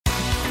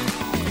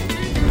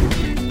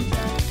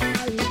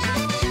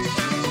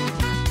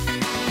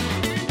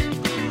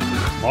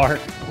Mark,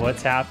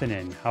 what's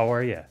happening? How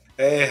are you?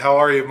 Hey, how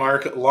are you,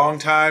 Mark? Long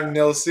time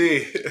no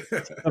see.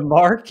 The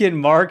Mark and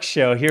Mark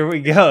show. Here we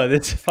go.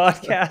 This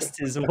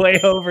podcast is way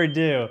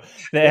overdue.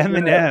 The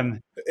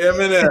M&M.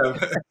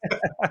 Eminem.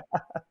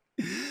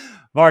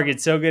 Mark,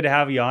 it's so good to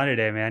have you on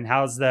today, man.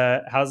 How's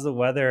the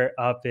weather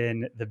up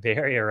in the Bay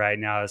Area right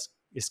now?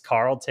 Is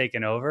Carl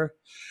taking over?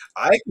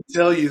 I can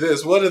tell you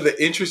this. One of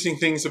the interesting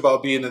things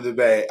about being in the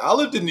Bay, I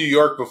lived in New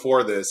York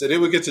before this, and it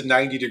would get to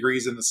 90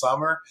 degrees in the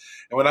summer.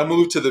 And when I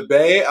moved to the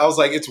Bay, I was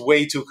like, it's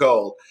way too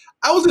cold.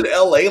 I was in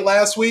LA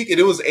last week, and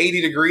it was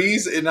 80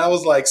 degrees, and I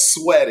was like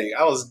sweating.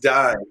 I was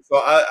dying. So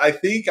I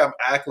think I'm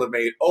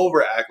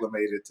over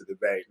acclimated to the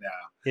Bay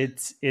now.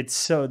 It's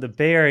so the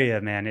Bay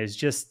Area, man, is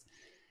just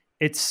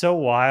it's so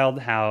wild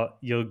how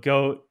you'll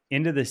go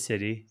into the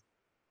city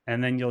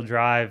and then you'll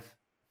drive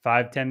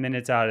 5-10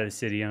 minutes out of the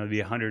city and it'll be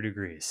 100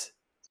 degrees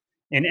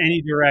in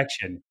any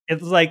direction.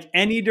 It's like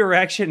any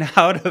direction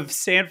out of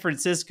San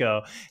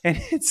Francisco, and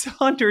it's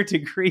 100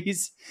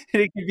 degrees,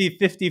 and it could be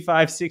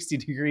 55, 60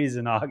 degrees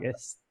in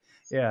August.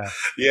 Yeah.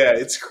 Yeah,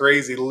 it's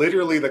crazy.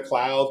 Literally, the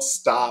clouds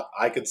stop.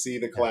 I could see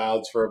the Yeah.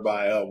 clouds from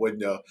my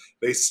window.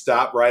 They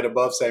stop right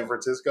above San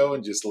Francisco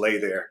and just lay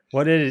there.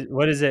 What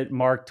is it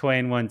Mark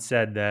Twain once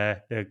said?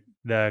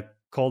 The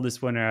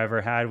coldest winter I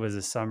ever had was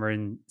a summer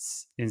in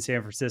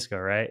San Francisco,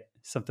 right?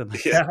 Something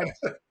like Yeah,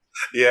 that.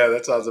 yeah,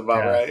 that sounds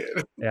about Yeah. right.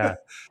 Yeah.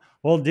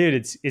 Well,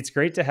 dude, it's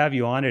great to have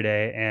you on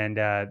today, and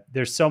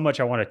there's so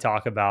much I want to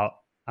talk about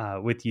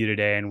with you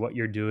today, and what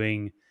you're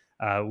doing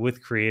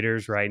with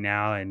creators right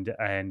now,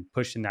 and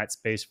pushing that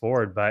space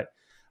forward. But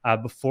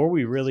before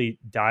we really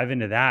dive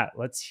into that,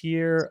 let's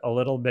hear a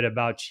little bit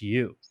about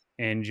you,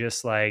 and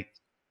just like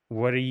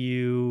how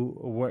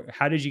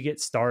did you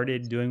get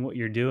started doing what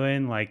you're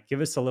doing? Like,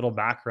 give us a little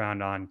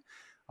background on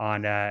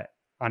uh,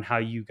 on how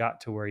you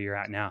got to where you're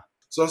at now.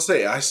 So I'll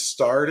say I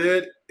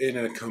started in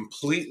a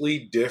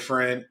completely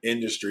different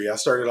industry. I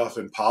started off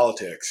in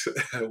politics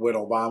when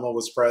Obama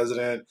was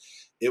president.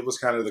 It was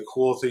kind of the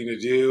cool thing to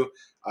do.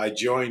 I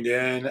joined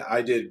in.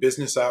 I did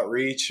business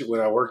outreach when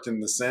I worked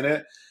in the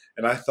Senate.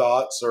 And I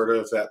thought sort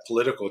of that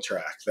political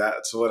track,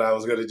 that's what I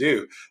was going to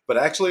do. But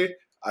actually,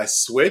 I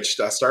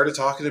switched. I started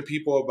talking to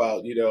people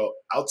about,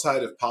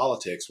 outside of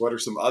politics, what are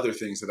some other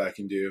things that I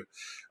can do?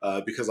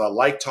 Because I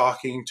like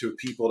talking to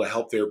people to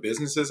help their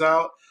businesses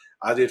out.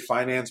 I did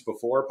finance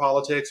before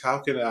politics. How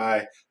can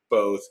I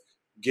both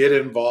get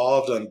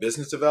involved on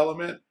business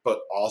development, but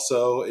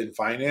also in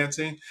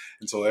financing?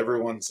 And so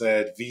everyone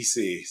said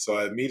VC. So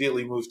I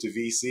immediately moved to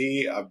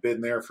VC. I've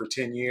been there for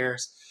 10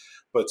 years.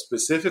 But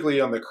specifically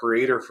on the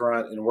creator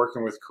front and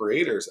working with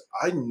creators,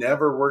 I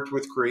never worked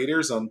with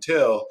creators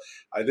until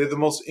I did the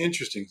most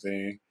interesting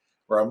thing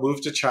where I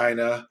moved to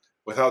China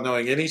without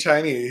knowing any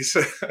Chinese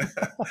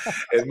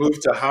and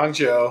moved to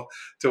Hangzhou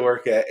to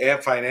work at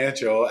Ant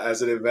Financial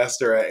as an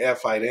investor at Ant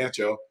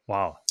Financial.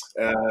 Wow.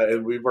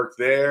 And we worked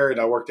there, and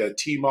I worked at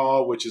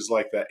Tmall, which is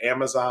like the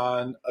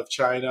Amazon of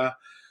China.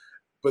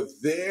 But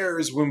there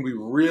is when we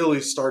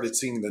really started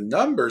seeing the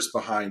numbers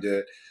behind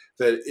it,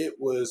 that it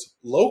was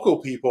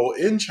local people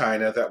in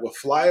China that would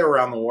fly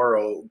around the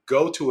world,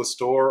 go to a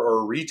store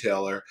or a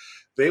retailer.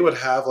 They would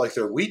have like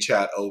their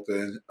WeChat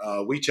open.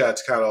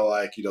 WeChat's kind of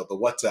like, the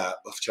WhatsApp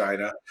of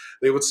China.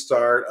 They would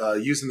start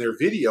using their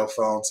video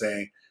phone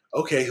saying,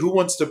 okay, who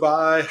wants to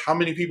buy? How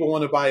many people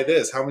want to buy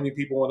this? How many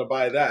people want to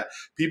buy that?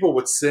 People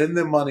would send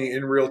them money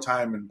in real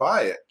time and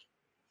buy it.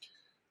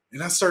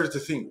 And I started to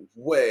think,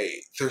 wait,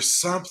 there's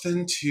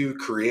something to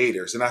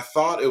creators. And I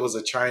thought it was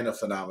a China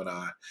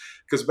phenomenon.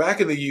 Because back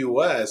in the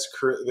US,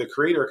 the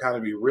creator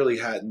economy really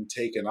hadn't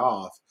taken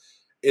off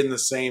in the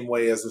same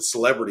way as the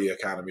celebrity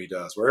economy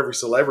does, where every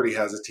celebrity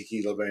has a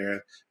tequila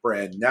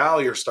brand. Now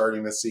you're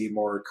starting to see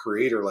more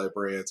creator-led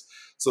brands.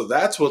 So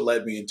that's what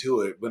led me into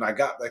it. When I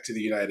got back to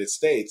the United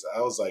States, I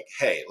was like,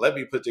 hey, let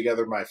me put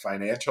together my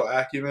financial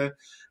acumen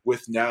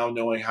with now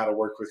knowing how to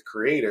work with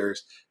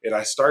creators. And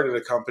I started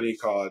a company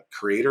called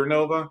Creator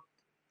Nova,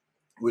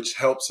 which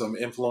helped some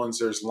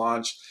influencers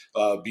launch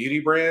beauty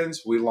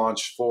brands. We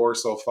launched 4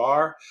 so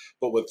far.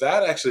 But what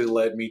that actually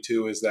led me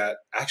to is that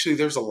actually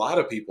there's a lot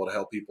of people to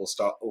help people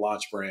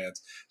launch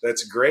brands.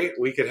 That's great.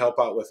 We could help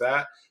out with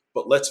that.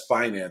 But let's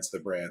finance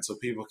the brand so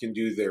people can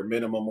do their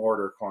minimum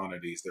order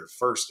quantities, their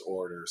first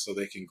order, so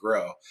they can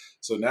grow.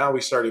 So now we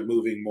started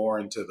moving more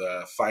into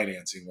the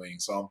financing wing.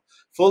 So I'm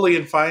fully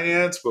in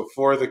finance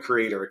before the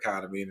creator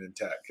economy and in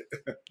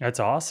tech. That's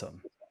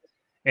awesome.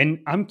 And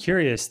I'm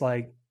curious,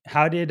 like,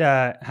 how did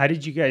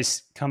you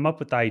guys come up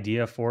with the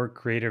idea for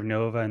Creative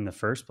Nova in the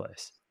first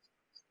place?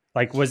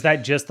 Like, was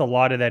that just a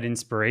lot of that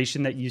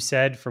inspiration that you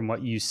said from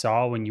what you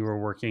saw when you were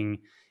working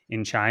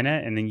in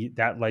China, and then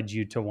that led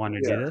you to want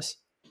to do Yeah. this?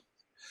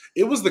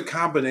 It was the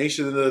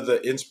combination of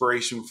the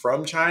inspiration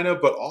from China,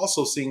 but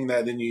also seeing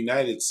that in the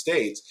United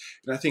States.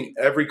 And I think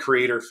every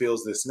creator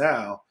feels this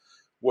now,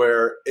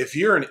 where if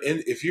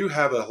you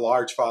have a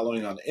large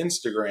following on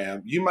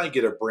Instagram, you might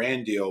get a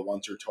brand deal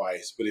once or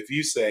twice. But if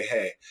you say,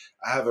 hey,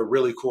 I have a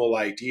really cool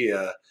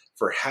idea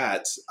for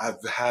hats, I've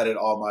had it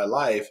all my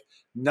life,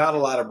 not a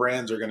lot of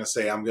brands are going to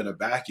say, I'm going to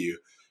back you.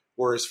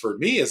 Whereas for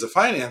me as a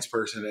finance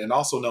person and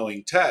also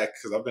knowing tech,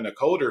 because I've been a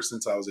coder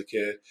since I was a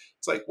kid,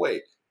 it's like,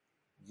 wait,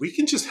 we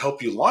can just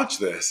help you launch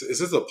this. Is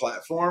this a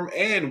platform?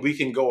 And we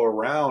can go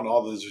around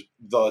all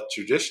the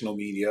traditional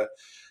media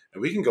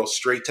and we can go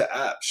straight to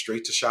apps,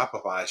 straight to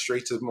Shopify,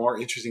 straight to more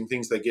interesting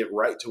things that get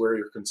right to where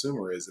your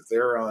consumer is. If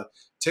they're on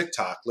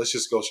TikTok, let's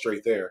just go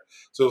straight there.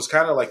 So it was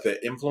kind of like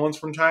the influence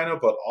from China,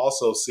 but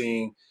also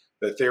seeing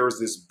that there was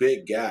this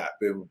big gap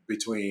in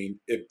between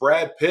if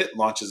Brad Pitt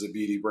launches a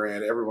beauty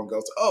brand, everyone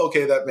goes, oh,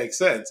 okay, that makes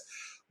sense.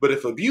 But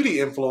if a beauty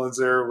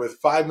influencer with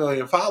 5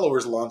 million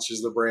followers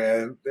launches the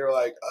brand, they're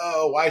like,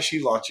 oh, why is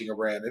she launching a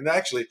brand? And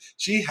actually,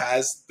 she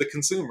has the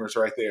consumers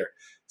right there.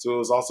 So it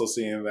was also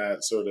seeing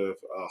that sort of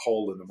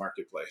hole in the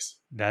marketplace.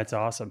 That's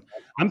awesome.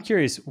 I'm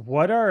curious,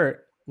 what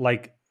are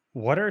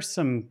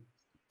some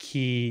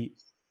key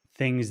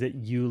things that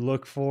you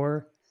look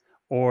for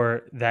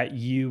or that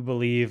you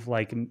believe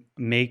like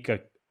make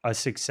a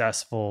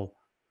successful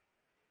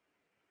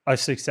a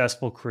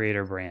successful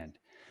creator brand?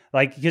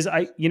 Like, because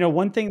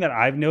one thing that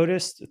I've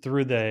noticed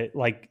through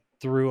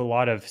a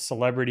lot of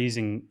celebrities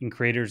and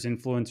creators,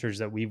 influencers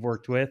that we've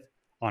worked with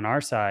on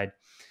our side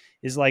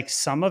is like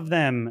some of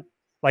them,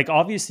 like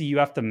obviously you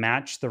have to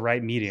match the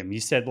right medium.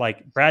 You said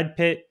like Brad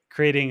Pitt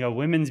creating a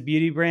women's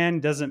beauty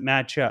brand doesn't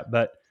match up,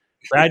 but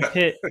Brad Yeah.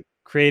 Pitt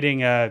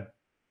creating a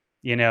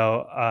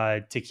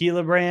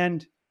tequila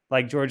brand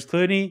like George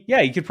Clooney,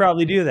 yeah, you could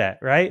probably do that,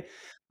 right?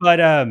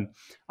 But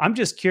I'm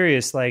just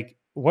curious, like,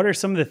 what are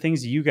some of the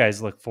things you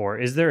guys look for?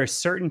 Is there a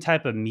certain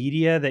type of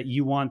media that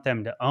you want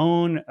them to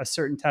own? A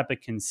certain type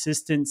of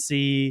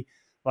consistency?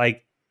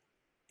 Like,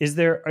 is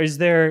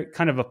there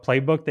kind of a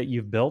playbook that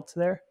you've built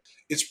there?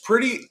 It's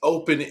pretty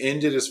open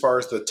ended as far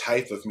as the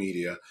type of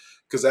media.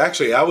 Because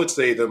actually, I would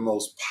say the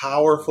most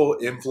powerful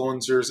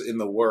influencers in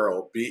the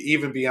world,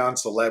 even beyond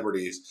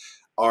celebrities,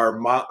 are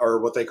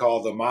what they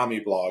call the mommy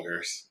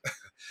bloggers.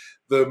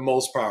 The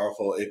most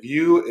powerful. If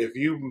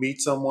you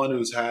meet someone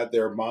who's had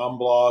their mom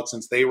blog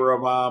since they were a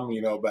mom,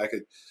 back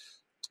in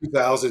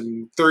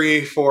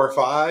 2003, 4,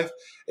 5,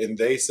 and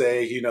they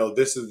say,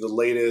 this is the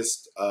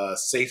latest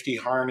safety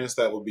harness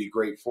that would be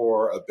great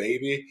for a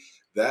baby,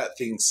 that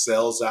thing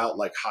sells out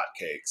like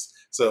hotcakes.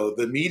 So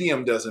the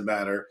medium doesn't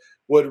matter.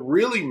 What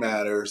really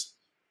matters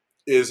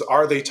is,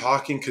 are they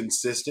talking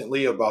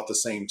consistently about the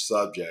same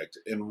subject?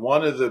 And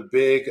one of the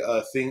big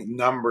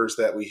numbers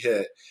that we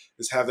hit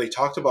is, have they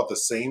talked about the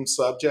same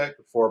subject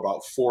for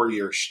about 4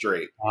 years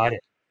straight? Got it.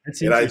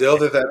 That's And I know interesting.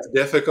 that that's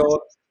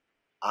difficult.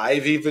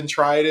 I've even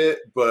tried it,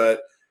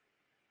 but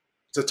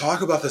to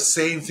talk about the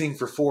same thing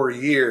for 4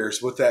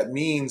 years, what that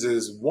means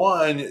is,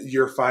 one,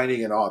 you're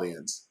finding an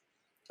audience.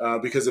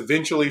 Because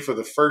eventually, for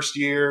the first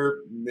year,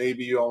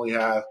 maybe you only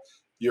have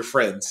your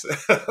friends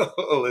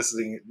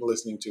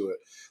listening to it.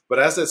 But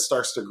as it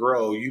starts to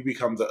grow, you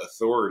become the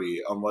authority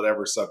on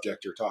whatever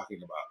subject you're talking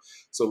about.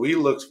 So we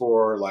looked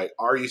for, like,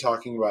 are you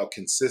talking about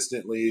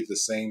consistently the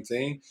same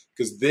thing?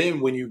 Because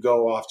then when you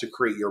go off to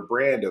create your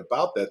brand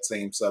about that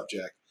same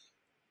subject,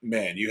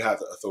 man, you have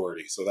the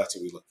authority. So that's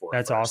what we look for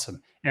That's first.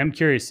 awesome. And I'm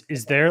curious,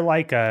 is there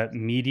like a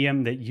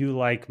medium that you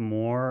like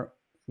more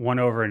one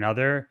over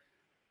another?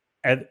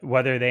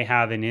 Whether they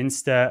have an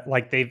Insta,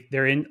 like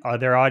they're in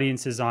their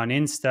audiences on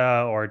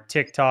Insta or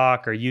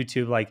TikTok or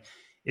YouTube, like,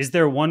 is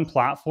there one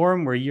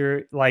platform where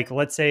you're like,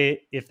 let's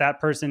say if that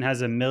person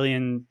has a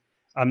million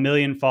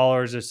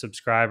followers or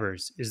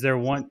subscribers, is there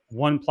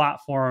one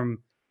platform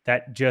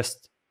that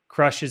just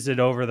crushes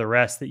it over the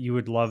rest that you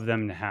would love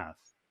them to have?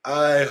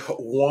 I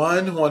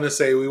want to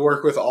say we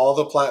work with all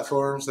the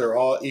platforms. They're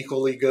all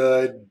equally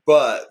good,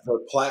 but the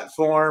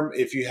platform,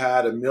 if you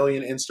had a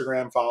million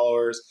Instagram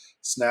followers,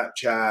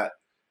 Snapchat,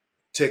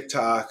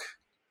 TikTok,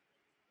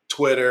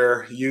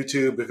 Twitter,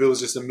 YouTube, if it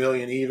was just a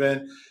million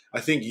even, I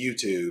think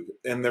YouTube.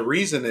 And the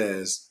reason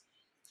is,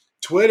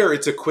 Twitter,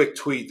 it's a quick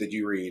tweet that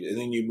you read and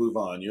then you move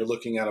on. You're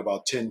looking at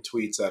about 10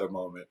 tweets at a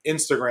moment.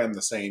 Instagram,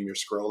 the same. You're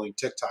scrolling.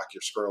 TikTok, you're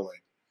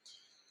scrolling.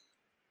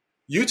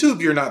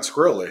 YouTube, you're not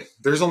scrolling.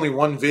 There's only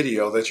one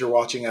video that you're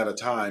watching at a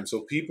time.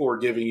 So people are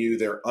giving you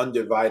their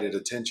undivided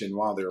attention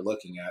while they're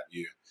looking at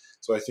you.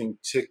 So I think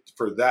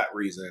for that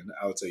reason,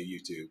 I would say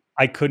YouTube.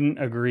 I couldn't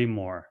agree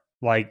more.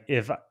 Like,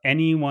 if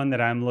anyone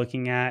that I'm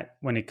looking at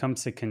when it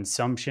comes to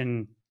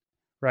consumption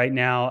right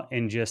now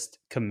and just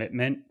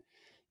commitment,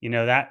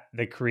 that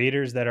the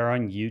creators that are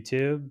on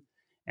YouTube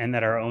and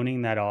that are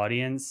owning that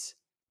audience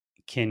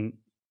can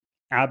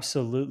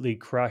absolutely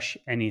crush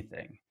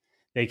anything.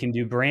 They can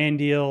do brand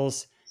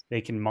deals,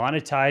 they can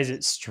monetize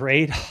it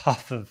straight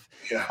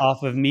Yeah.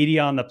 off of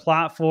media on the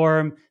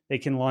platform. They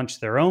can launch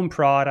their own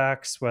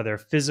products, whether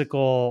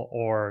physical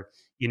or,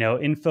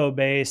 info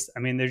based.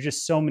 I mean, there's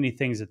just so many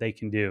things that they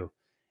can do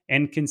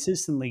and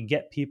consistently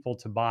get people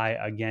to buy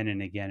again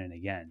and again and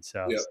again.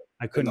 So Yep.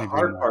 I And couldn't the agree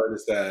hard more. part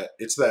is that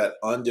it's that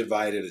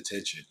undivided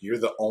attention. You're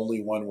the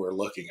only one we're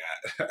looking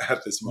at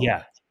at this Yeah.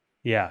 moment.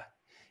 Yeah.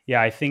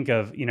 Yeah. I think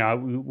of,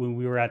 when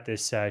we were at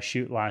this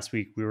shoot last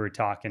week, we were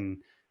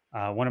talking.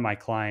 One of my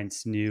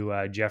clients knew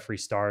Jeffree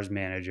Star's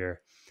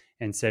manager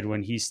and said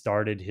when he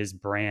started his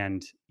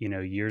brand,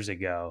 years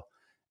ago,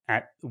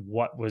 at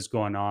what was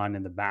going on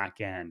in the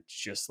back end.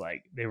 Just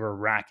like they were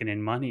racking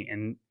in money.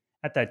 And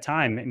at that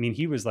time, I mean,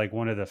 he was like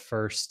one of the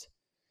first,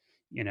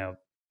 you know,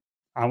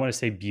 I want to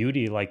say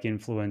beauty like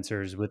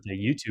influencers with a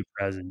YouTube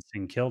presence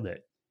and killed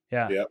it.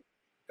 Yeah. Yep.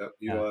 Yep.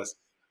 He Yeah. was.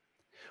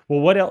 Well,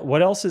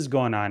 what else is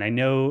going on? I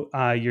know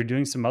you're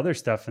doing some other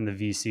stuff in the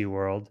VC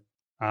world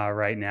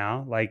right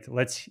now. Like,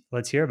 let's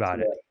hear about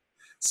it.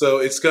 So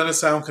it's going to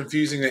sound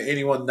confusing to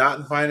anyone not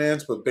in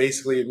finance, but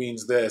basically it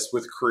means this.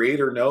 With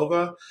Creator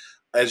Nova,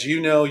 as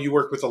you know, you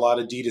work with a lot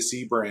of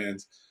D2C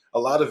brands. A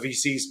lot of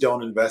VCs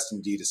don't invest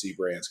in D2C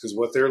brands because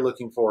what they're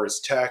looking for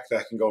is tech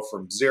that can go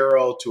from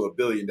zero to $1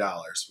 billion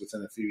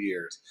within a few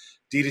years.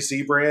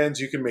 D2C brands,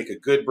 you can make a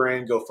good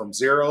brand go from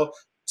zero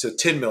to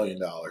 $10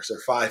 million or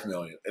 5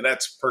 million, and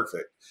that's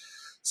perfect.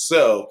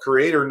 So,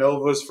 Creator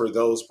Novas for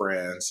those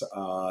brands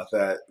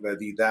that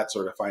need that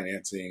sort of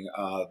financing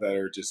that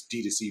are just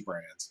D2C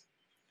brands.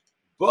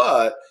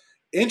 But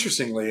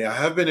interestingly, I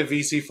have been a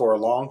VC for a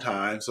long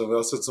time. So,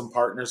 those and some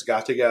partners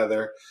got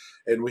together,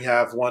 and we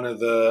have one of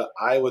the,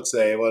 I would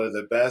say, one of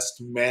the best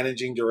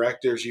managing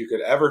directors you could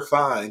ever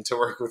find to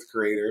work with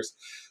creators.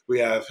 We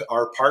have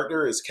our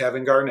partner is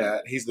Kevin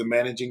Garnett. He's the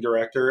managing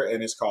director,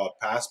 and it's called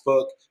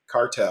Passbook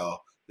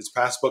Cartel. It's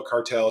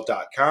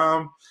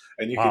passbookcartel.com,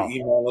 and you can Wow.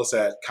 email us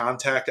at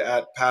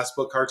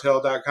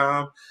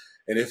contact@passbookcartel.com.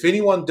 And if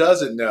anyone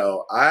doesn't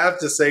know, I have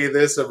to say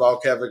this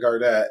about Kevin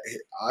Garnett.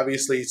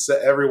 Obviously,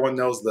 everyone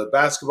knows the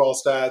basketball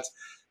stats.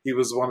 He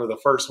was one of the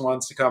first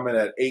ones to come in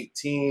at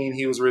 18.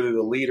 He was really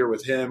the leader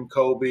with him,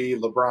 Kobe,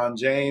 LeBron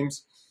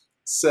James.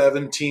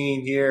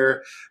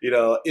 17-year,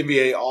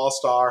 NBA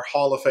All-Star,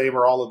 Hall of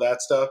Famer, all of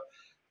that stuff.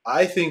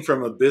 I think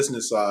from a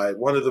business side,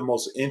 one of the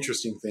most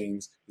interesting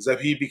things is that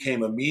he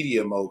became a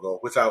media mogul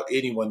without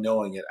anyone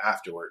knowing it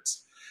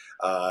afterwards.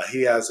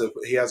 He has a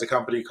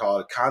company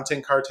called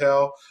Content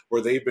Cartel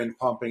where they've been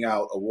pumping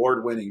out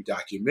award-winning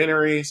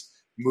documentaries,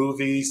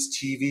 movies,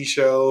 TV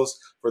shows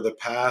for the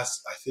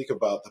past, I think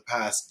about the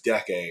past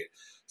decade.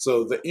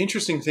 So the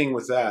interesting thing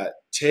with that,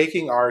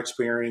 taking our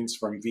experience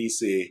from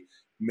VC,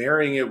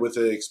 marrying it with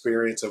the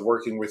experience of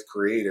working with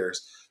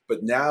creators,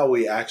 but now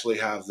we actually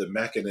have the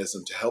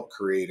mechanism to help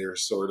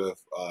creators sort of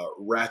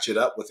ratchet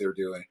up what they're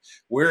doing.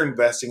 We're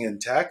investing in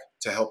tech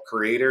to help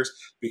creators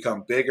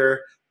become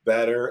bigger,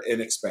 better, and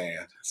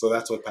expand. So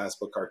that's what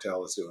Passbook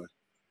Cartel is doing.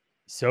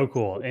 So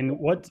cool. And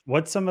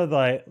what's some of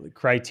the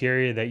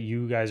criteria that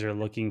you guys are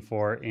looking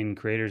for in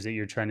creators that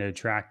you're trying to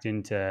attract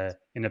into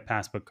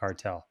Passbook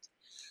Cartel?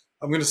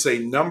 I'm going to say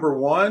number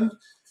one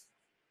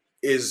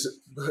is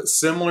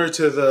similar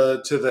to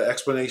the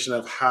explanation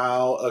of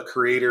how a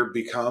creator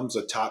becomes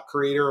a top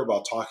creator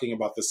about talking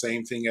about the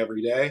same thing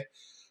every day.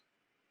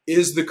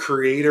 Is the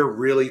creator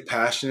really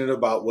passionate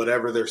about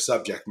whatever their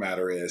subject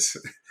matter is?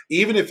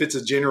 Even if it's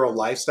a general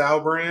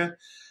lifestyle brand,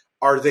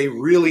 are they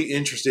really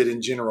interested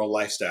in general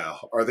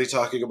lifestyle? Are they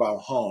talking about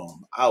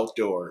home,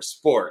 outdoor,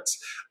 sports,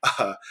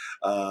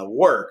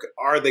 work?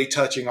 Are they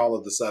touching all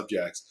of the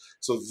subjects?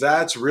 So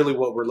that's really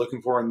what we're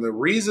looking for. And the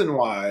reason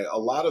why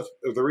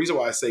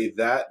I say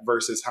that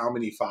versus how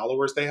many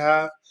followers they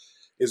have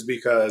is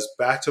because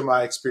back to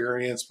my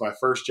experience, my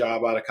first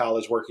job out of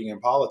college working in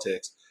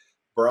politics,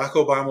 Barack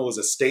Obama was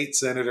a state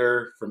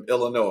senator from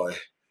Illinois.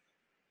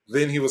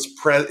 Then he was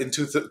in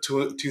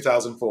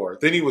 2004.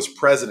 Then he was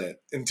president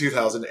in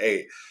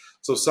 2008.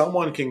 So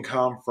someone can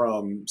come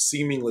from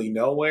seemingly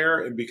nowhere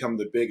and become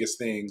the biggest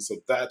thing. So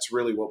that's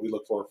really what we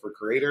look for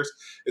creators,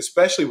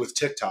 especially with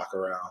TikTok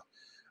around.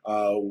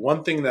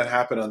 One thing that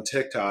happened on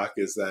TikTok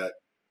is that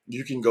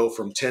you can go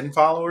from 10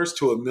 followers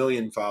to 1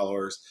 million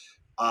followers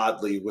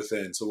oddly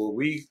within. So what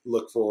we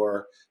look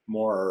for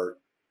more,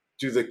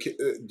 do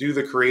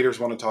the creators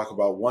want to talk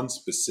about one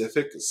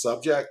specific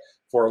subject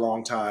for a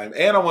long time?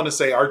 And I want to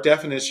say our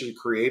definition of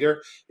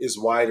creator is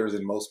wider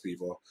than most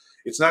people.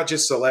 It's not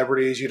just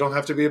celebrities. You don't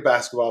have to be a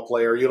basketball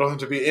player. You don't have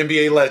to be an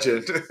NBA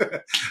legend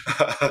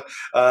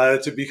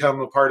to become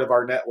a part of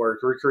our network.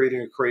 We're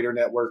creating a creator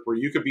network where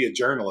you could be a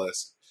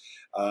journalist.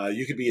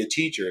 You could be a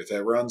teacher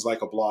that runs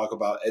like a blog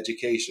about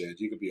education.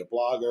 You could be a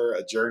blogger,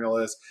 a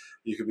journalist.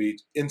 You could be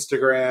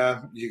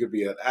Instagram. You could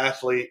be an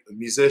athlete, a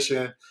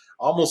musician.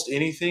 Almost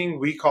anything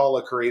we call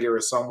a creator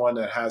is someone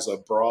that has a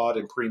broad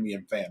and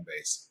premium fan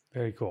base.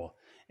 Very cool.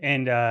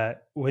 And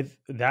with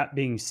that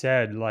being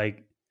said,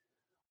 like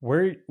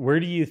where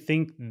do you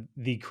think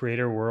the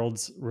creator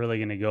world's really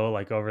going to go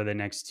like over the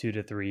next 2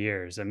 to 3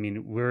 years? I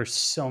mean, we're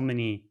so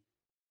many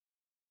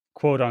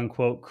quote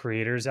unquote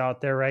creators out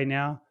there right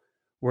now.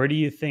 Where do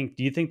you think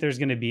there's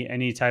going to be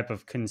any type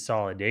of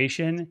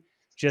consolidation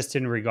just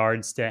in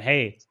regards to,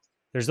 hey,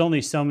 there's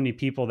only so many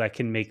people that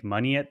can make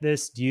money at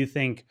this? Do you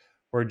think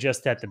we're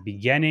just at the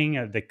beginning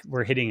of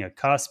we're hitting a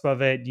cusp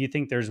of it? Do you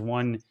think there's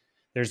one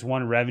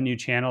revenue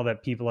channel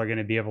that people are going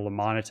to be able to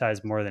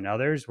monetize more than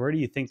others? Where do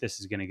you think this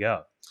is going to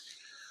go?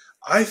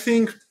 I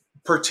think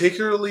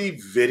particularly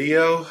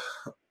video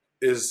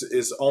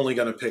is only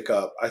going to pick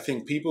up. I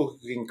think people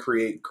who can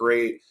create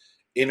great,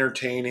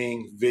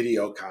 entertaining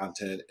video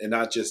content and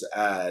not just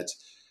ads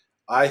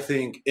I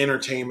think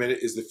entertainment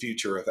is the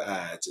future of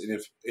ads.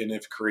 And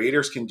if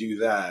creators can do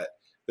that,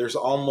 there's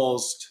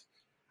almost,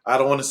 I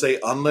don't want to say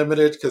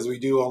unlimited because we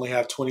do only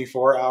have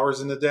 24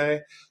 hours in the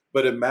day,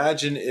 but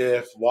imagine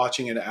if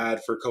watching an ad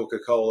for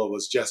Coca-Cola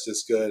was just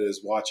as good as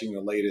watching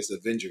the latest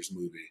Avengers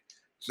movie.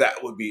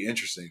 That would be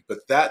interesting. But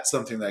that's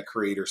something that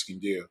creators can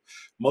do.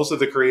 Most of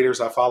the creators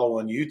I follow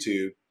on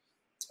YouTube,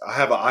 I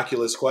have an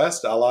Oculus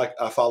Quest.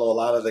 I follow a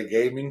lot of the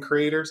gaming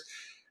creators,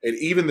 and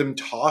even them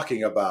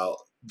talking about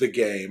the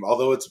game,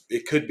 although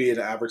it could be an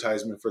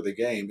advertisement for the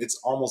game, it's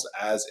almost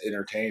as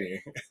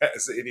entertaining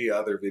as any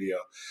other video.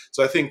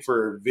 So I think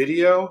for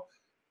video,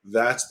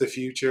 that's the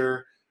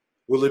future.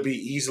 Will it be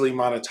easily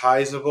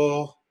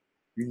monetizable?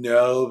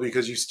 No,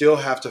 because you still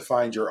have to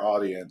find your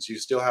audience. You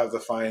still have to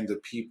find the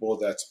people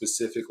that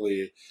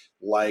specifically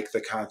like the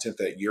content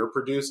that you're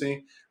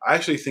producing. I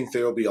actually think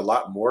there will be a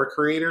lot more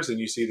creators, and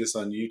you see this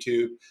on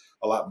YouTube,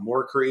 a lot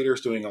more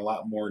creators doing a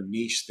lot more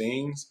niche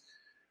things.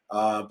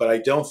 But I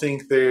don't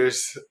think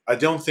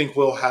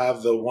we'll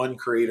have the one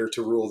creator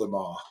to rule them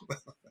all.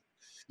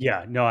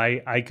 Yeah, no,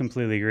 I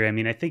completely agree. I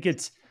mean, I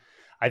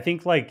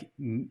think like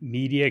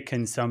media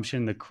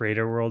consumption, the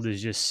creator world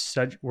is just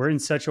we're in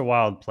such a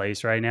wild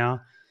place right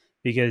now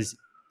because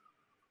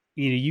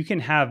you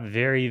can have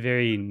very,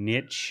 very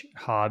niche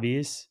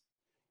hobbies,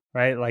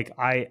 right? Like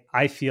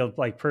I feel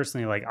like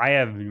personally, like I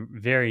have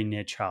very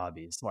niche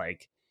hobbies,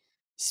 like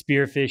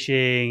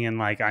spearfishing, and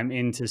like I'm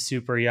into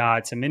super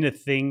yachts. I'm into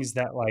things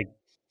that like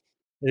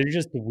they're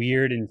just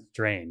weird and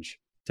strange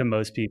to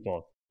most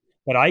people.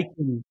 But I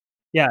can,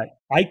 yeah,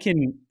 I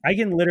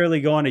can literally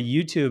go on a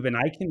YouTube and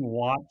I can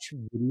watch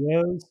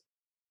videos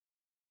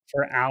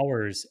for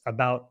hours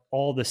about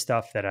all the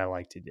stuff that I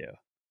like to do.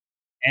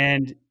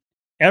 And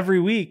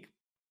every week,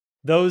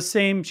 those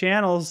same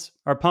channels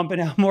are pumping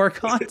out more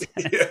content.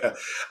 Yeah,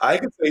 I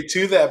can say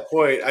to that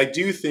point, I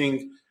do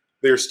think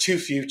there's two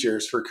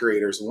futures for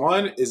creators.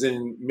 One is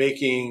in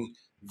making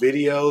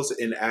videos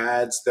and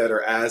ads that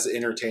are as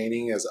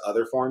entertaining as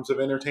other forms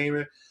of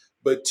entertainment.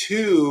 But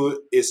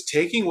two is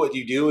taking what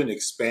you do and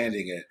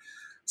expanding it.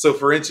 So,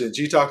 for instance,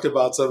 you talked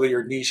about some of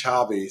your niche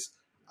hobbies.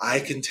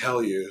 I can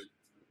tell you,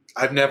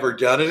 I've never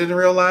done it in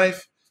real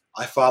life.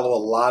 I follow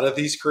a lot of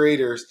these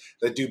creators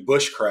that do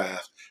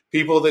bushcraft,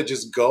 people that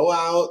just go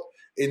out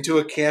into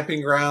a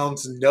camping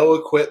grounds, no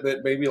equipment,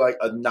 maybe like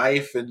a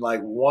knife and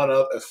like one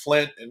of a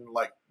flint and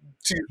like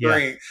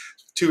Yeah.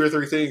 two or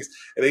three things,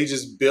 and they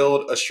just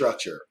build a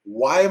structure.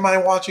 Why am I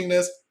watching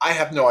this? I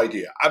have no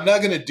idea. I'm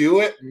not going to do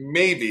it.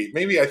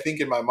 Maybe I think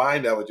in my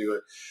mind I would do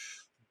it,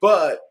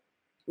 but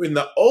in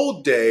the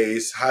old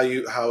days, how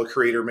a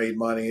creator made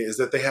money is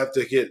that they have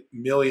to get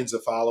millions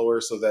of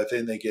followers so that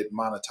then they get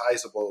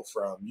monetizable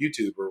from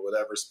YouTube or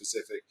whatever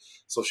specific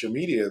social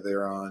media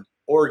they're on,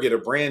 or get a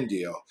brand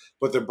deal.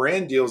 But the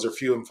brand deals are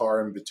few and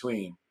far in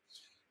between.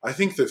 I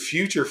think the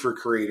future for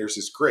creators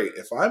is great.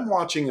 If I'm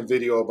watching a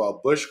video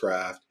about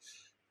bushcraft,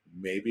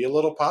 maybe a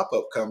little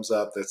pop-up comes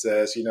up that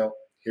says,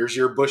 here's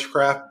your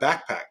bushcraft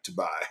backpack to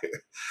buy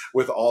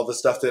with all the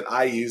stuff that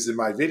I use in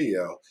my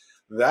video.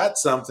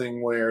 That's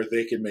something where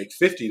they can make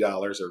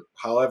 $50 or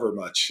however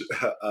much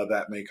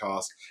that may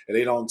cost, and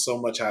they don't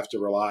so much have to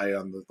rely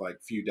on the like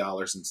few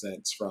dollars and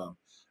cents from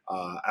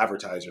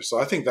advertisers. So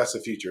I think that's the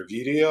future of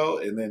video,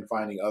 and then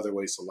finding other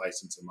ways to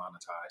license and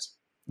monetize.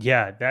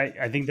 Yeah, that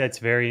I think that's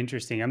very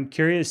interesting. I'm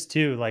curious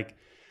too, like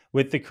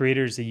with the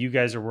creators that you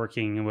guys are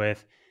working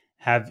with,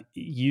 have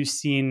you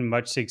seen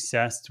much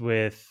success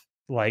with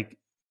like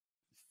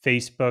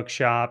Facebook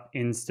Shop,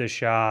 Insta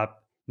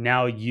Shop,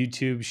 now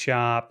YouTube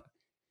Shop,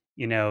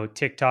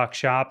 TikTok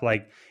Shop?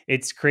 Like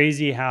it's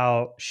crazy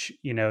how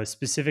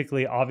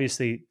specifically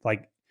obviously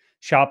like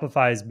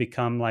Shopify has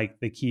become like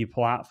the key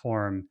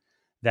platform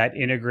that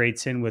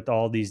integrates in with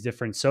all these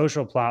different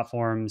social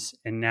platforms,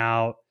 and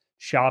now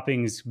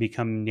shopping's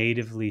become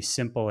natively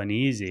simple and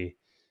easy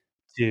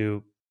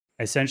to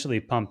essentially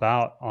pump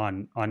out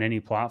on any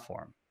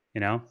platform,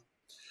 you know?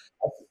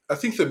 I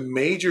think the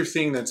major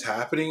thing that's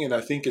happening, and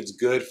I think it's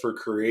good for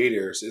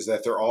creators, is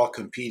that they're all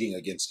competing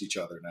against each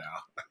other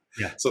now.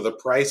 Yeah. So the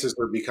prices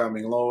are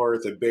becoming lower,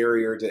 the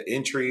barrier to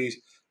entries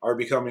are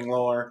becoming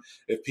lower.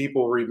 If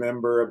people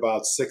remember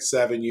about 6,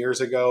 7 years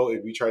ago,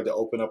 if you tried to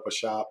open up a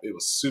shop, it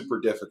was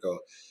super difficult.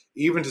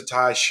 Even to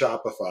tie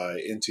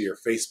Shopify into your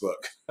Facebook,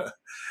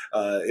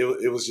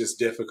 it was just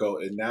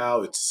difficult. And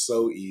now it's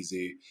so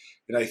easy.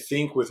 And I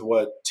think with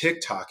what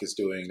TikTok is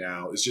doing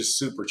now is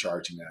just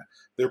supercharging that.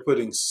 They're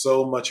putting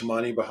so much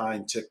money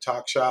behind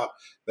TikTok Shop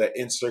that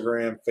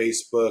Instagram,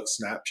 Facebook,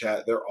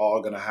 Snapchat, they're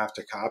all going to have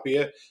to copy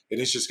it. And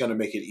it's just going to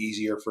make it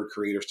easier for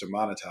creators to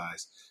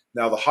monetize.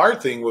 Now, the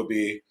hard thing would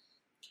be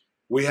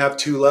we have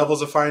two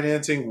levels of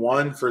financing,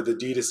 one for the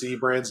D2C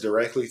brands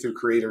directly through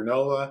Creator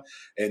Nova,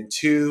 and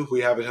two,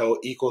 we have a whole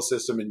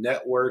ecosystem and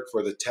network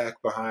for the tech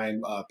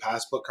behind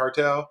Passbook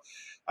Cartel.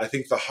 I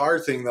think the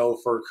hard thing, though,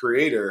 for a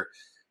creator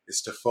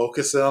is to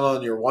focus in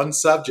on your one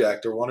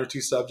subject or one or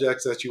two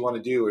subjects that you want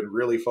to do and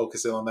really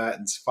focus in on that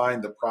and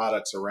find the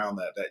products around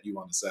that you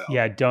want to sell.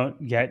 Yeah,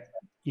 don't get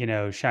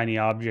shiny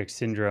object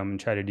syndrome and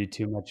try to do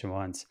too much at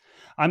once.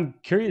 I'm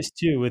curious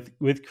too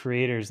with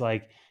creators,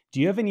 like, do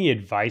you have any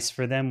advice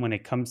for them when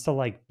it comes to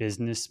like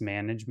business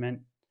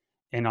management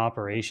and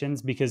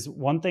operations? Because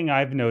one thing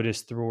I've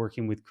noticed through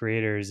working with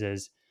creators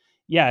is,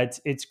 yeah,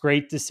 it's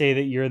great to say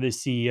that you're the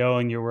CEO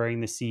and you're wearing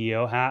the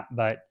CEO hat,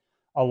 but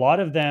a lot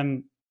of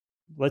them,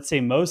 let's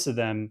say most of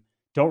them,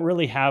 don't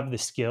really have the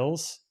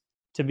skills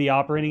to be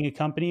operating a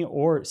company,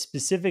 or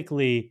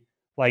specifically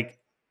like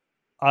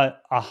a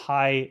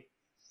high,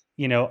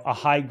 a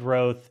high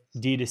growth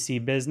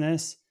D2C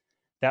business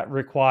that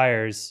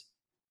requires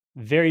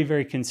very,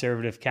 very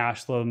conservative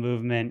cash flow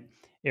movement.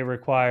 It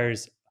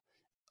requires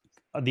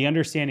the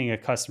understanding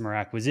of customer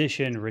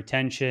acquisition,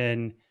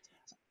 retention,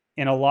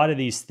 and a lot of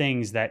these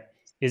things that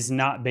is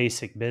not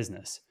basic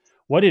business.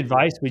 What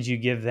advice would you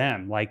give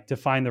them, like to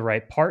find the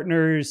right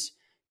partners,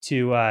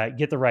 to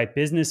get the right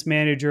business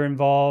manager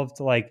involved?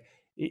 Like,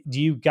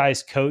 do you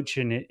guys coach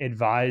and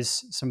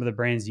advise some of the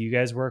brands you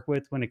guys work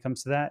with when it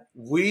comes to that?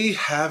 We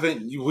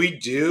haven't, we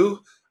do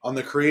on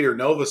the Creator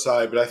Nova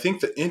side, but I think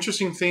the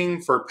interesting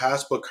thing for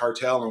Passbook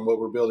Cartel and what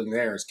we're building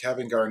there is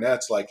Kevin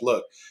Garnett's like,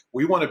 look,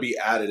 we want to be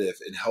additive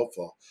and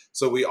helpful.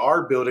 So we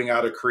are building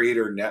out a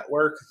creator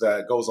network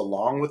that goes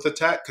along with the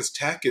tech, because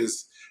tech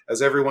is,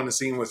 as everyone has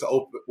seen with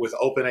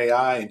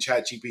OpenAI and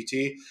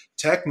ChatGPT,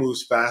 tech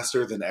moves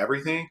faster than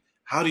everything.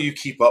 How do you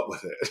keep up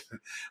with it?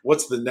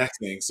 What's the next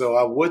thing? So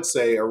I would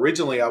say,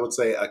 originally, I would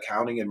say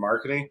accounting and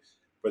marketing,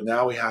 but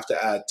now we have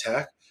to add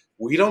tech.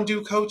 We don't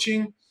do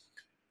coaching,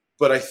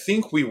 but I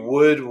think we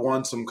would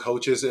want some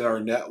coaches in our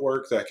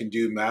network that can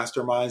do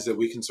masterminds that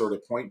we can sort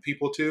of point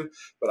people to.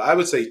 But I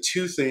would say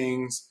three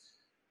things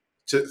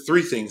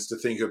to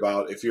think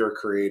about if you're a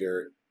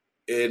creator.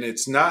 And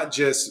it's not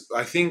just,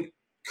 I think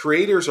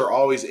creators are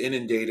always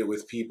inundated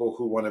with people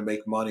who want to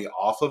make money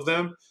off of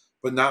them,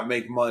 but not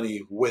make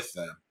money with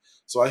them.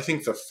 So I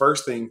think the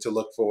first thing to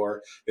look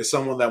for is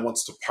someone that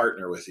wants to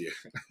partner with you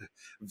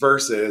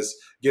versus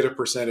get a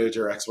percentage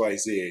or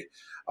XYZ.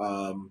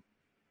 Um,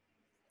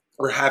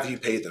 or have you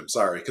paid them?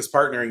 Sorry, because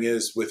partnering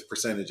is with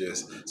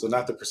percentages. So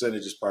not the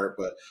percentages part,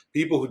 but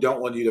people who don't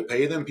want you to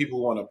pay them, people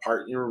who want to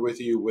partner with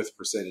you with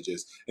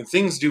percentages. And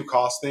things do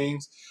cost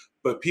things,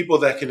 but people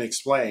that can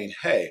explain,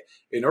 hey,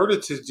 in order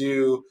to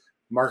do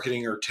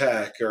marketing or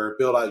tech or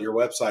build out your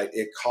website,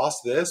 it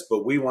costs this,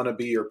 but we want to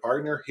be your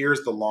partner.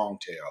 Here's the long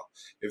tail.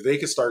 If they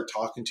could start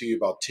talking to you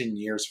about 10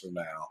 years from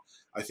now,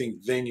 I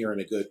think then you're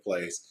in a good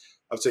place.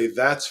 I'd say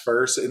that's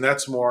first, and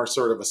that's more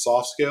sort of a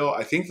soft skill.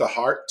 I think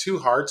two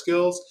hard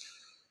skills,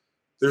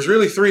 there's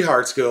really three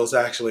hard skills,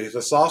 actually.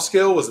 The soft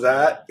skill was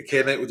that,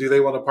 do they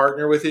want to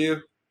partner with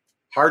you?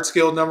 Hard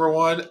skill number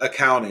one,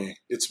 accounting.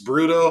 It's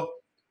brutal.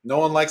 No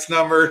one likes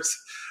numbers.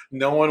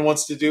 No one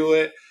wants to do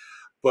it.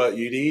 But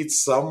you need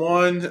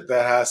someone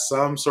that has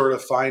some sort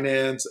of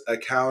finance,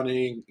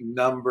 accounting,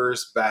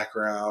 numbers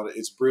background.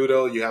 It's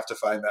brutal. You have to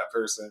find that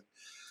person.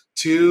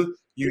 Two,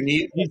 you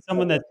need You need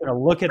someone that's going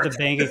to look at the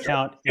bank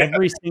account yeah,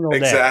 every single day.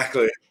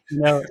 exactly. You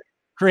know,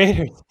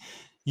 creators,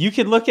 you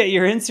can look at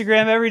your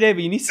Instagram every day,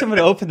 but you need someone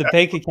to open the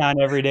bank account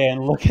every day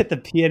and look at the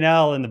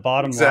P&L and the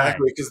bottom line.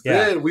 Exactly, because Yeah.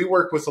 then we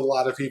work with a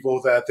lot of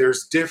people that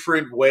there's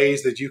different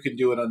ways that you can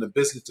do it on the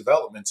business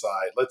development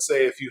side. Let's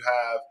say if you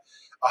have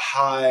a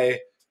high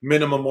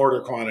minimum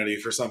order quantity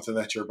for something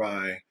that you're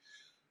buying,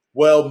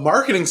 well,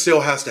 marketing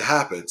still has to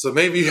happen. So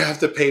maybe you have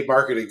to pay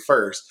marketing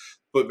first,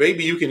 but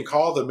maybe you can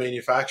call the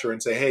manufacturer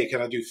and say, hey,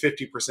 can I do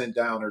 50%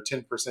 down or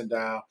 10%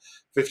 down,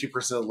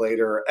 50%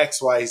 later, or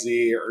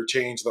XYZ, or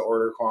change the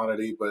order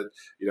quantity, but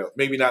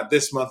maybe not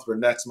this month or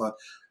next month.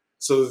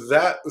 So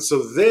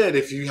then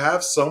if you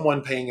have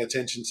someone paying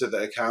attention to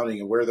the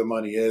accounting and where the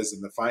money is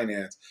and the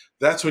finance,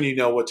 that's when you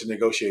know what to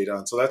negotiate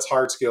on. So that's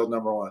hard skill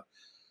number one.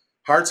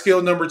 Hard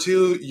skill number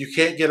two, you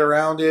can't get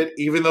around it.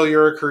 Even though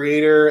you're a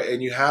creator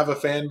and you have a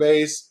fan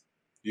base,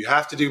 you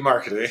have to do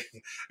marketing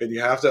and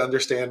you have to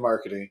understand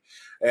marketing.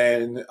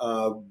 And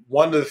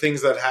one of the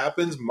things that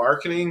happens,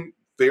 marketing,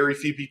 very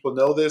few people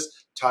know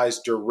this, ties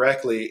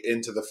directly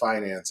into the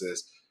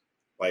finances.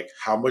 Like,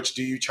 how much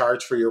do you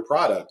charge for your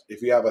product?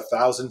 If you have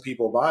 1,000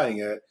 people buying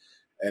it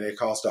and it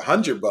costs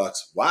 $100,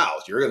 wow,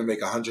 you're going to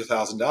make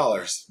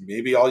 $100,000.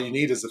 Maybe all you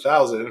need is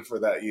 1,000 for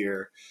that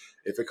year.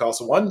 If it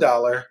costs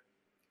 $1,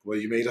 well,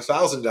 you made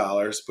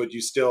 $1,000, but you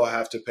still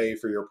have to pay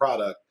for your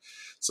product.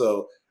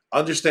 So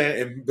understand,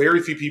 and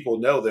very few people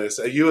know this.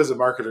 You as a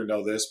marketer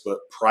know this, but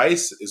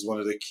price is one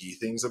of the key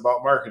things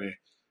about marketing.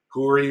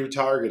 Who are you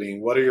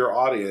targeting? What are your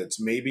audience?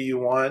 Maybe you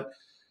want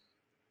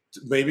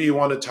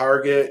to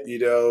target,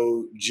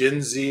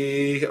 Gen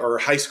Z or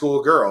high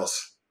school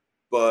girls,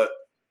 but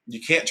you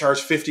can't charge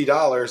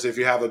 $50 if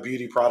you have a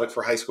beauty product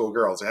for high school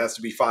girls. It has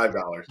to be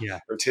 $5 Yeah.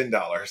 or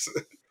 $10.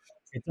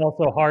 It's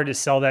also hard to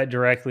sell that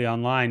directly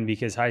online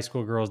because high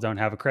school girls don't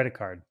have a credit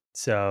card.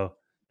 So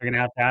they're going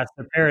to have to ask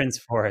their parents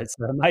for it.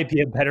 So it might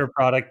be a better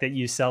product that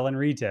you sell in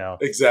retail.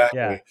 Yeah.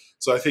 Exactly.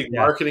 So I think Yeah.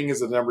 marketing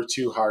is the number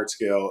two hard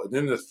skill. And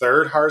then the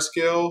third hard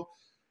skill,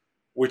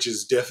 which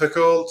is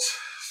difficult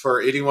for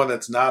anyone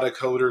that's not a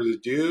coder to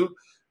do,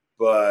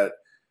 but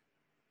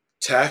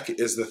Tech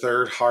is the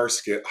third hard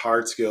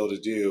skill to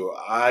do.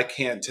 I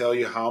can't tell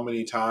you how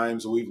many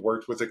times we've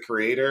worked with a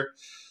creator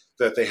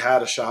that they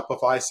had a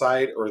Shopify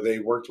site or they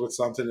worked with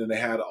something and they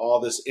had all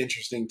this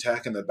interesting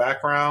tech in the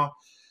background.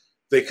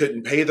 They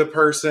couldn't pay the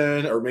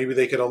person, or maybe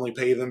they could only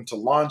pay them to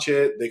launch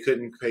it. They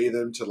couldn't pay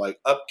them to like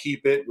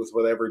upkeep it with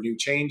whatever new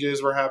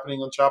changes were happening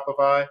on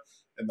Shopify,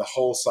 and the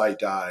whole site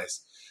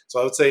dies. So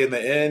I would say in the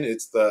end,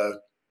 it's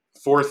the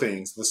four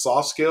things: the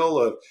soft skill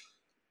of,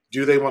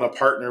 do they want to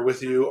partner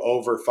with you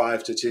over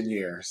 5 to 10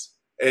 years?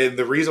 And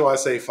the reason why I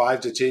say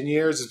 5 to 10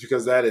 years is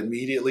because that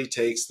immediately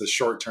takes the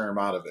short term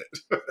out of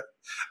it.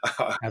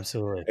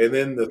 Absolutely. And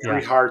then the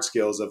three Yeah. hard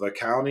skills of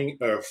accounting,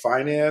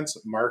 finance,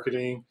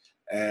 marketing,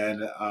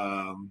 and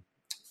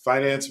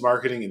finance,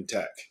 marketing, and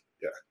tech.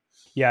 Yeah,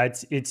 Yeah,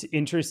 it's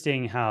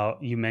interesting how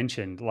you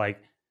mentioned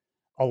like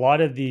a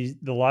lot of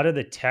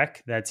the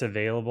tech that's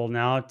available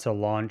now to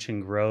launch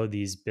and grow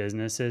these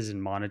businesses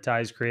and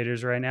monetize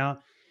creators right now.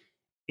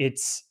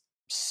 It's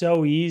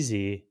so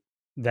easy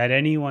that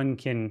anyone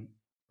can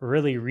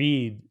really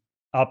read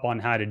up on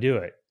how to do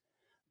it.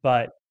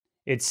 But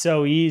it's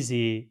so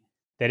easy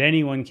that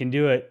anyone can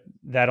do it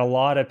that a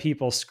lot of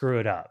people screw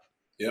it up.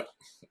 yep,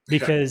 yeah,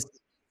 Because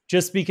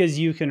just because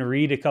you can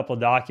read a couple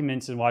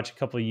documents and watch a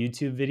couple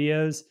YouTube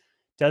videos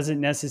doesn't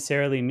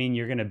necessarily mean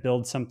you're going to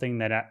build something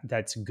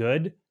that's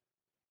good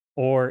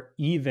or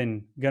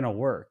even going to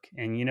work.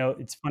 And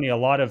it's funny, a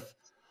lot of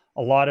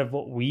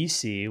what we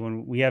see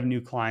when we have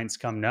new clients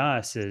come to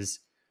us is,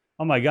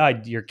 oh my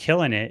god, you're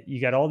killing it, you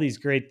got all these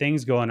great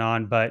things going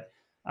on, but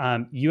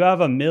you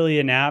have a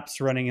million apps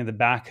running in the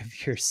back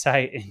of your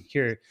site,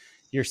 and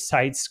your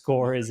site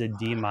score is a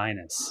D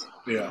minus.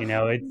 yeah,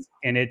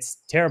 It's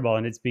terrible,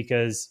 and it's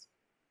because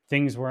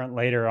things weren't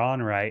later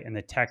on right and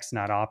the tech's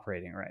not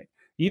operating right.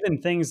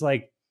 Even things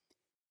like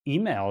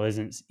email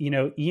isn't,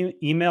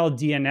 email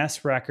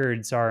DNS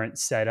records aren't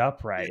set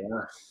up right,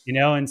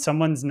 yeah, and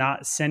someone's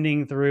not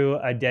sending through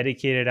a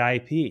dedicated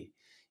IP.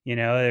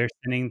 They're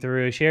sending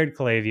through a shared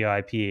Klaviyo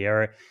IP,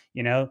 or,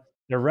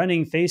 they're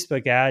running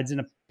Facebook ads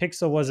and a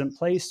pixel wasn't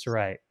placed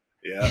right.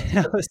 yeah.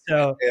 You know,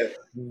 so And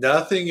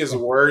nothing is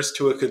worse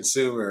to a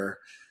consumer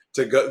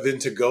to go than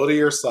to go to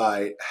your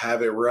site,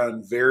 have it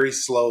run very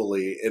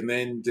slowly, and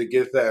then to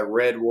get that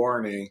red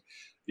warning.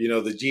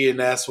 The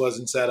DNS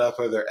wasn't set up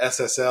or their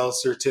SSL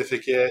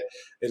certificate,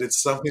 and it's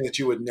something that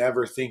you would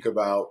never think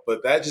about.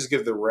 But that just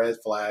gives the red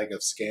flag of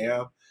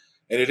scam.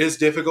 And it is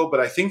difficult, but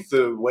I think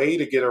the way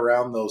to get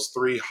around those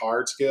three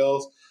hard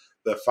skills,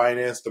 the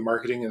finance, the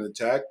marketing, and the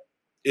tech,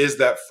 is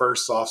that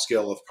first soft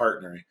skill of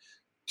partnering.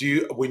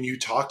 When you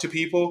talk to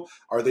people,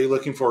 are they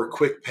looking for a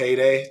quick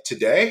payday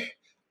today,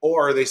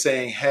 or are they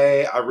saying,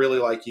 hey, I really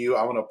like you,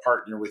 I want to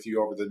partner with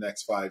you over the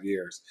next 5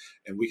 years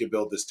and we can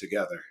build this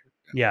together?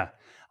 yeah,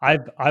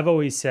 I've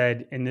always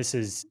said, and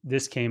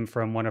this came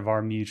from one of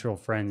our mutual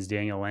friends,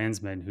 Daniel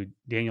Landsman, who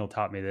Daniel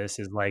taught me this,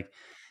 is like,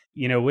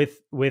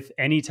 with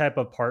any type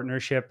of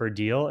partnership or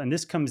deal, and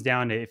this comes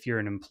down to if you're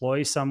an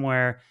employee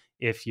somewhere,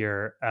 if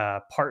you're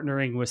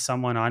partnering with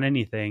someone on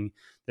anything,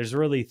 there's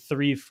really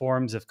three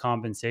forms of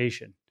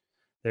compensation.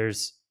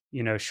 There's,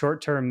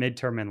 short term,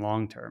 midterm, and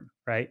long term,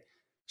 right?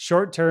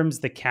 Short term's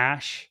the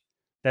cash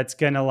that's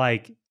gonna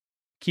like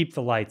keep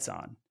the lights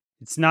on.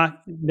 It's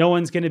not, no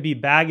one's gonna be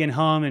bagging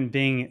home and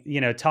being,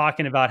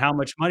 talking about how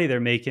much money they're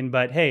making.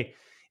 But hey,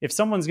 if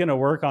someone's gonna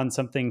work on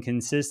something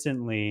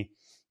consistently,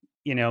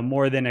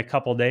 more than a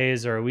couple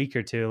days or a week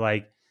or two,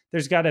 like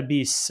there's gotta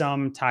be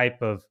some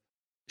type of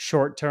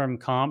short term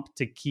comp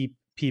to keep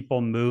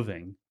people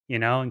moving,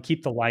 and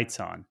keep the lights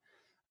on.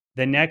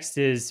 The next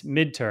is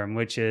midterm,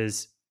 which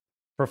is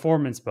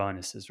performance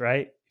bonuses,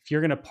 right? If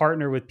you're going to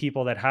partner with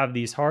people that have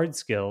these hard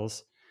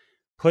skills,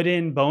 put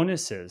in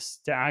bonuses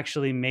to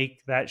actually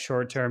make that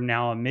short term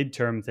now a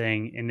midterm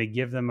thing, and to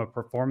give them a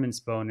performance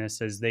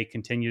bonus as they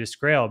continue to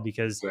scale,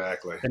 because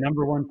Exactly. the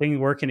number one thing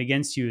working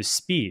against you is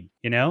speed.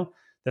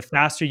 The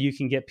faster you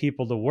can get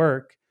people to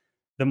work,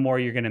 the more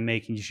you're going to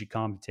make, and you should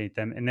compensate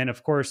them. And then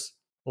of course,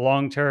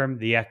 long term,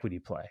 the equity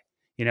play.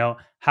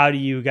 How do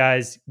you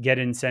guys get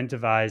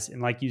incentivized?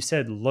 And like you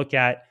said, look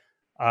at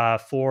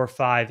 4,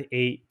 5,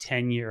 8,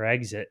 10 year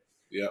exit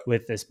Yeah.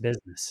 with this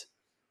business.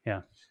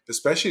 Yeah.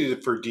 Especially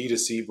for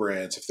D2C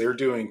brands. If they're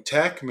doing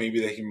tech,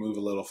 maybe they can move a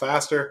little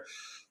faster.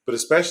 But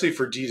especially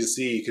for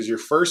D2C, because your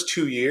first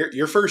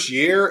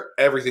year,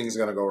 everything's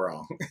going to go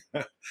wrong.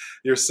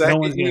 Your No second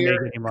one's going to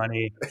year, make any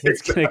money.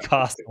 It's going to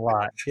cost a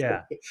lot.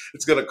 Yeah.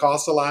 it's going to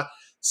cost a lot.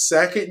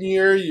 Second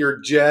year, your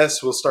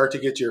Jess will start to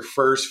get your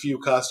first few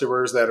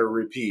customers that are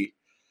repeat.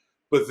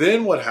 But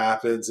then what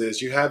happens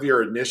is you have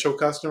your initial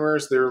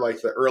customers, they're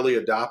like the early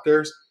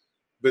adopters,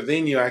 but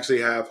then you actually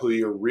have who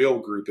your real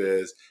group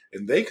is,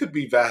 and they could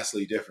be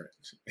vastly different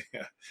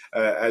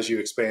as you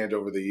expand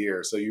over the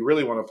years. So you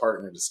really want a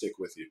partner to stick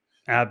with you.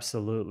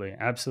 Absolutely.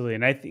 Absolutely.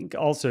 And I think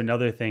also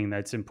another thing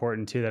that's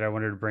important too that I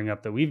wanted to bring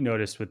up that we've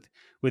noticed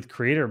with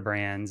creator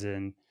brands,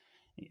 and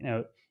you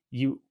know,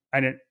 you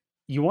I don't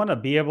you want to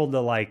be able to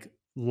like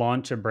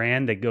launch a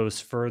brand that goes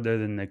further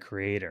than the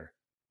creator,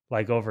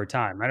 like over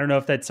time. I don't know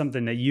if that's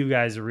something that you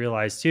guys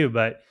realize too,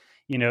 but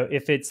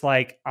if it's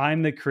like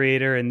I'm the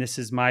creator and this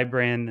is my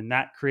brand, then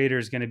that creator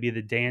is going to be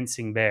the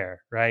dancing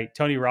bear, right?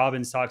 Tony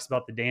Robbins talks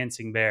about the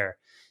dancing bear.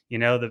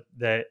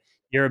 The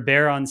you're a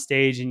bear on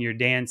stage and you're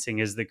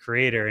dancing as the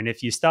creator. And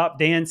if you stop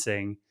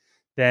dancing,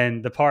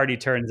 then the party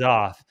turns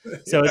off.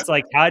 So Yeah. it's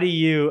like, how do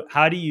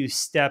you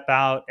step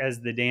out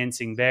as the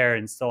dancing bear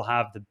and still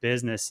have the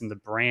business and the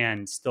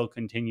brand still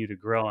continue to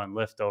grow and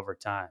lift over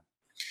time?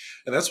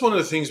 And that's one of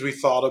the things we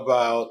thought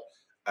about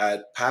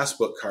at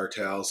Passbook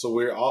Cartel. So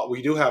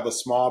we do have a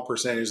small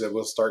percentage that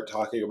we'll start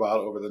talking about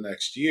over the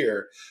next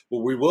year, but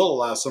we will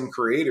allow some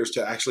creators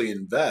to actually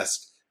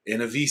invest in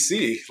a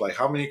VC. Like,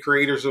 how many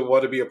creators would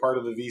want to be a part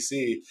of a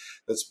VC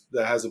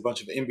that has a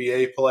bunch of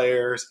NBA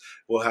players?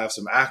 We'll have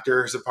some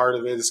actors a part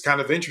of it. It's kind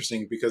of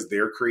interesting because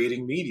they're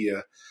creating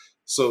media.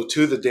 So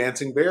to the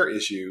dancing bear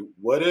issue,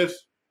 what if,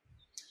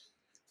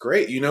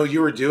 great,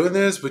 you were doing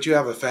this, but you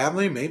have a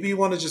family? Maybe you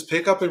want to just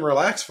pick up and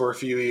relax for a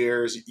few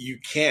years. You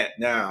can't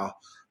now.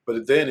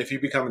 But then if you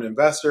become an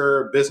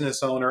investor,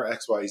 business owner,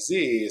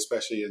 XYZ,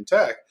 especially in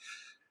tech,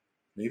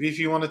 maybe if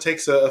you want to take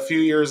a few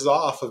years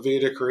off of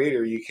being a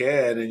creator, you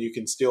can, and you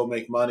can still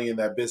make money and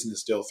that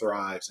business still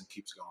thrives and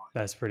keeps going.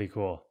 That's pretty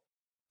cool.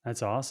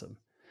 That's awesome.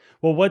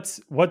 Well,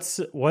 what's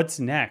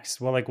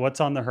next? Well, like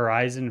what's on the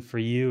horizon for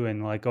you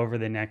and like over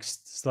the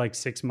next like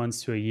 6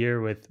 months to a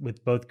year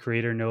with both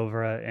Creator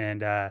Nova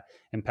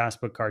and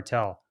Passbook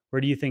Cartel? Where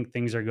do you think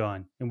things are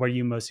going, and what are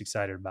you most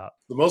excited about?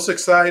 The most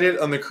excited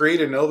on the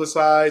Creator Nova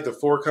side, the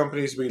 4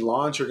 companies we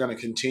launch are going to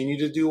continue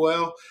to do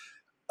well.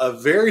 A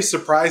very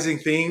surprising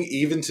thing,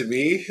 even to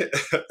me,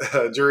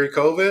 during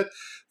COVID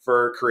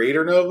for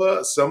Creator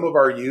Nova, some of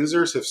our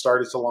users have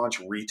started to launch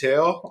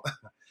retail,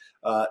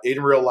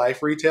 in real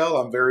life retail.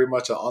 I'm very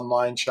much an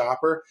online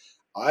shopper.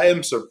 I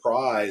am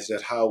surprised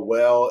at how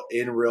well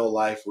in real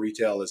life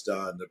retail is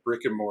done, the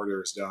brick and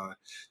mortar is done.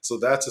 So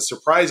that's a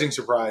surprising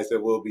surprise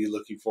that we'll be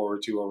looking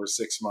forward to over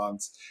 6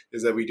 months,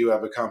 is that we do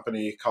have a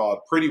company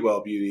called Pretty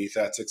Well Beauty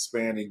that's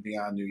expanding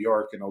beyond New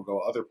York and will go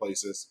other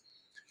places.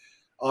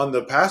 On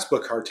the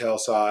Passbook Cartel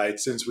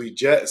side, since we're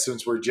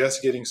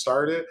just getting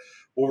started,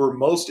 what we're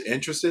most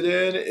interested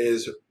in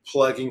is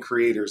plugging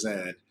creators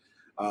in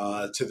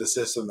to the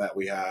system that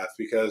we have,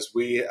 because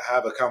we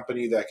have a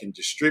company that can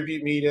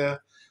distribute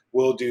media.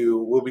 We'll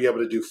be able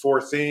to do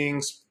 4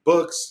 things: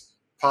 books,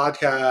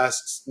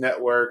 podcasts,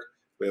 network.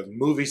 We have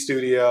movie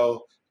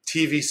studio,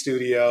 TV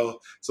studio.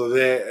 So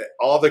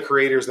all the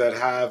creators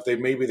that they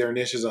maybe their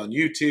niches on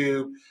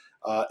YouTube,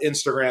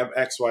 Instagram,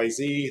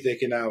 XYZ, they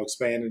can now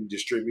expand and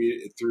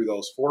distribute it through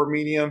those 4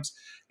 mediums.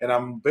 And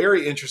I'm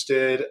very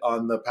interested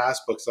on the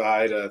Passbook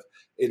side of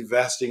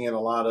investing in a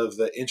lot of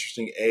the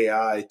interesting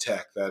AI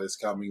tech that is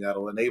coming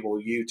that'll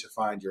enable you to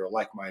find your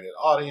like-minded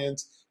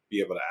audience, be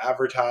able to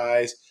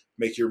advertise,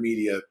 make your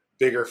media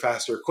bigger,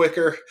 faster,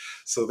 quicker.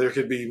 So there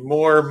could be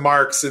more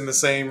marks in the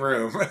same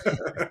room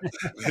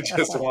than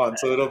just one.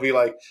 So it'll be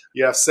like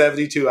you have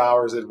 72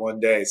 hours in one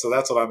day. So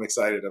that's what I'm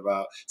excited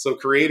about. So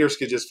creators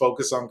could just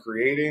focus on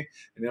creating,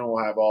 and then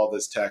we'll have all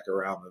this tech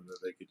around them that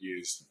they could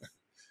use.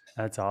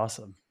 That's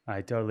awesome.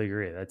 I totally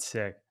agree. That's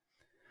sick.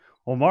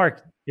 Well,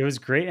 Mark, it was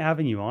great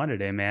having you on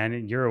today, man.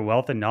 And you're a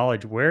wealth of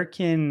knowledge. Where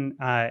can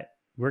the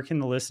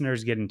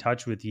listeners get in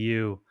touch with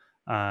you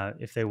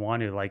if they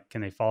want to? Like,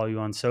 can they follow you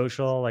on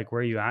social? Like,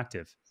 where are you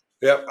active?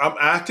 Yeah, I'm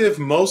active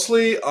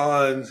mostly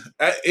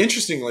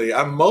interestingly,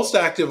 I'm most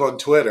active on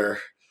Twitter,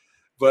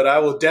 but I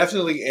will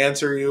definitely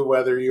answer you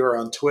whether you're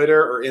on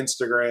Twitter or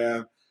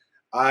Instagram.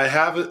 I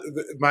have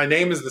My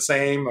name is the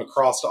same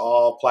across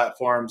all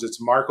platforms.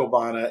 It's Mark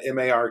Obonna,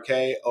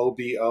 MarkObonna.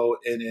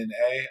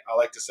 I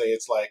like to say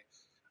it's like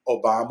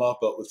Obama,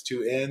 but with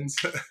 2 N's.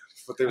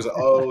 But there's an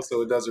O,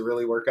 so it doesn't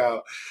really work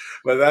out.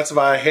 But that's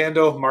my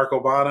handle, Mark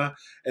Obonna.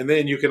 And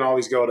then you can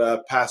always go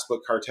to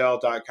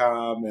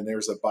passbookcartel.com, and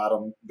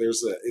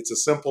it's a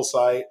simple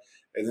site.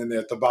 And then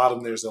at the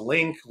bottom, there's a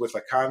link with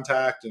a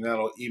contact, and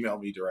that'll email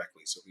me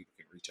directly so people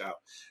can reach out.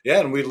 Yeah,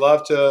 and we'd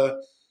love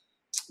to.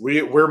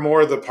 We're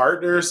more of the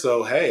partners.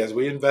 So, hey, as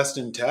we invest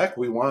in tech,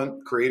 we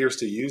want creators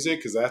to use it,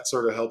 because that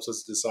sort of helps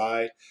us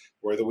decide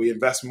whether we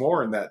invest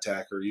more in that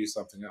tech or use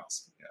something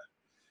else. Yeah.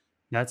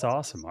 That's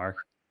awesome, Mark.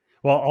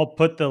 Well, I'll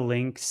put the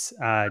links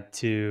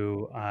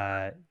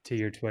to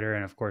your Twitter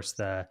and of course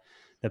the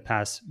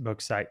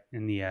Passbook site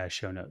in the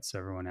show notes, so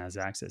everyone has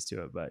access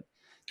to it. But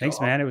thanks,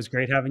 Oh, man. It was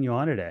great having you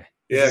on today.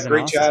 This has yeah, been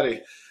great awesome. chatting.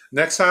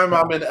 Next time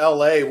Yeah. I'm in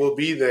LA, we'll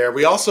be there.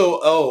 We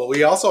also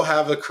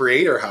have a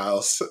creator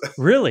house,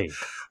 Really?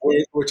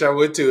 which I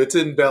went to. It's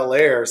in Bel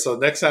Air. So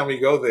next time we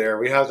go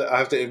there, I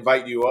have to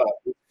invite you up.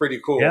 It's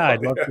pretty cool. Yeah,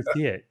 I'd love to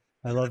see it.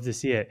 I love to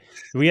see it.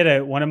 We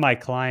had one of my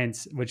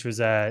clients, which was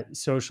a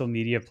social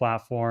media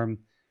platform.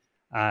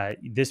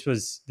 This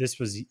was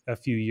a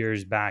few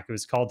years back. It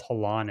was called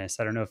Holanis.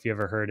 I don't know if you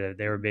ever heard of it.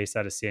 They were based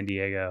out of San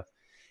Diego,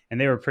 and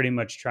they were pretty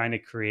much trying to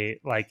create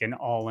like an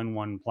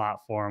all-in-one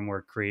platform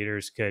where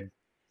creators could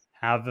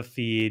have a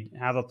feed,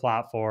 have a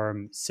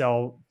platform,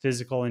 sell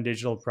physical and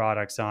digital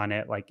products on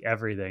it, like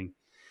everything.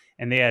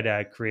 And they had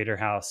a creator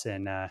house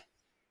in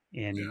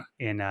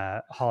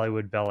Yeah.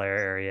 Hollywood Bel Air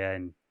area,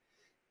 and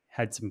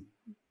had some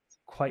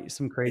quite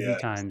some crazy Yeah.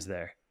 times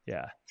there.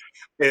 Yeah.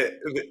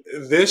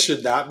 This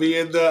should not be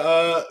in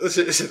the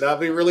this should not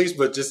be released,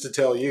 but just to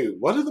tell you,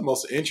 one of the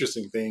most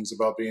interesting things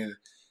about being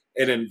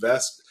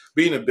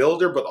a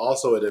builder, but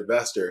also an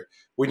investor.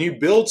 When you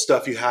build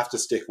stuff, you have to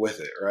stick with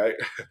it, right?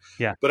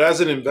 Yeah. But as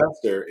an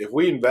investor, if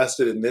we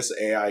invested in this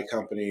AI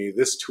company,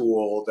 this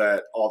tool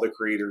that all the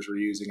creators were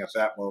using at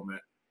that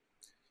moment,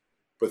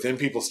 but then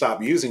people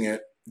stop using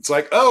it, it's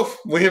like, oh,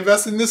 we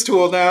invest in this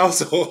tool now,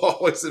 so we'll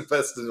always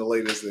invest in the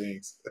latest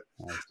things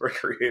Nice. for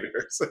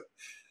creators.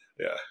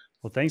 Yeah.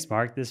 Well, thanks,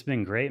 Mark. This has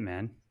been great,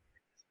 man.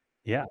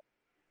 Yeah.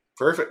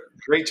 Perfect.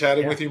 Great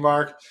chatting Yeah. with you,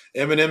 Mark.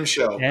 Eminem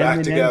show. Back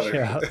Eminem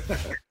together.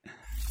 show.